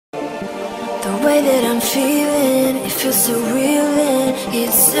The way that I'm feeling, it feels so real and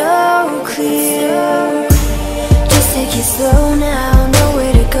it's so clear. Just take it slow now,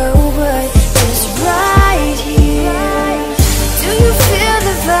 nowhere to go but just right here. Do you feel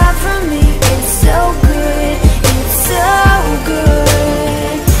the vibe from me? It's so good, it's so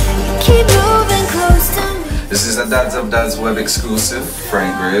good. Keep moving close to me. This is a DadzVlog1 web exclusive,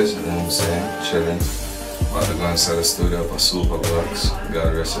 FrankGriz, you know what I'm saying, chilling. About to go inside the studio for Super Bucks,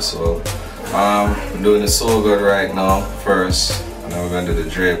 God rest his soul. We're doing the So Good right now, first, and then we're going to do the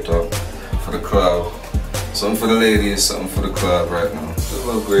Draped up for the club. Something for the ladies, something for the club right now. Just a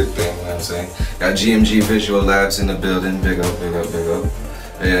little great thing, you know what I'm saying. Got GMG Visual Labs in the building, big up, big up, big up.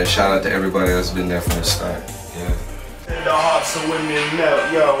 Yeah, shout out to everybody that's been there from the start, yeah. The hearts of women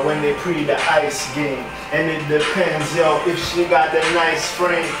melt, yo, when they pre the ice game. And it depends, yo, if she got a nice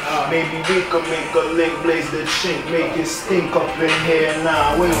frame, maybe we could make a lick, blaze the chink, make it stink up in here.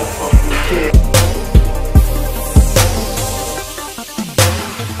 Nah, we don't fuck with kids.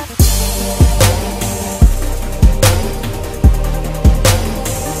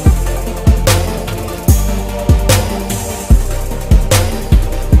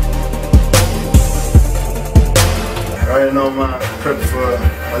 Right now, man, prep for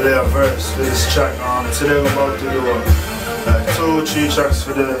a little verse for this track. Today we're about to do 2-3 tracks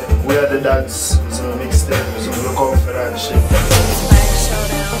for the We Are The DADZ Mixtape, so look out for that shit.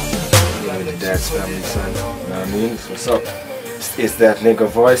 Yeah, the DADZ family, son. You know what I mean? So what's up? It's that nigga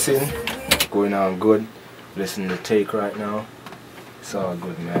voicing. Going on good. Listening to Take right now. It's all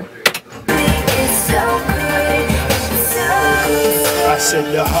good, man. It's so good, it's so good. I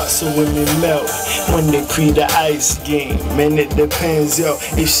said the hearts of women melt when they pre the ice game. Man, it depends, yo,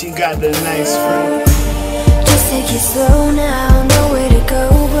 if she got a nice friend. Just take it slow now, nowhere to go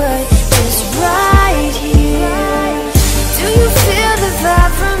but just right here. Do you feel the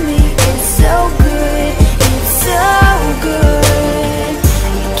vibe from me? It's so good, it's so good.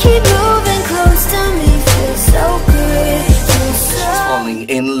 Keep moving close to me, feels so good, feels so good. Falling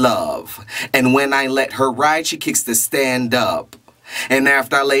in love, and when I let her ride, she kicks the stand up. And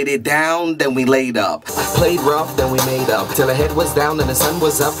after I laid it down, then we laid up. Played rough, then we made up, till her head was down and the sun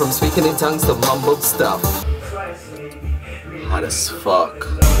was up, from speaking in tongues to mumbled stuff. Hot as fuck.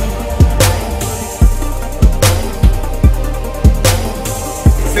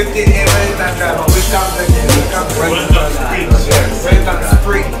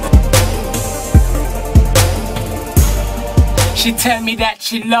 She tell me that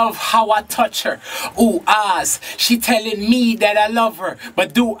she love how I touch her. Ooh, ahs. She telling me that I love her.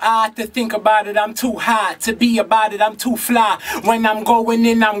 But do I have to think about it? I'm too high. To be about it, I'm too fly. When I'm going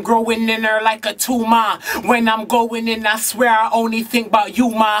in, I'm growing in her like a tumor. When I'm going in, I swear I only think about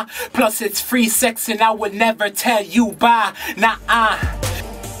you, ma. Plus it's free sex and I would never tell you bye. Nah-uh.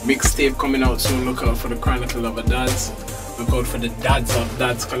 Mixtape coming out soon. Look out for the Chronicle of a DADZ. Look out for the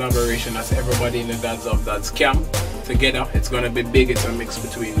DadzVlog1 collaboration. That's everybody in the DadzVlog1 camp. Together, it's gonna be big. It's a mix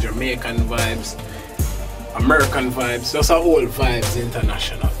between Jamaican vibes, American vibes, just a whole vibes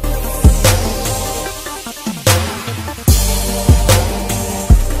international.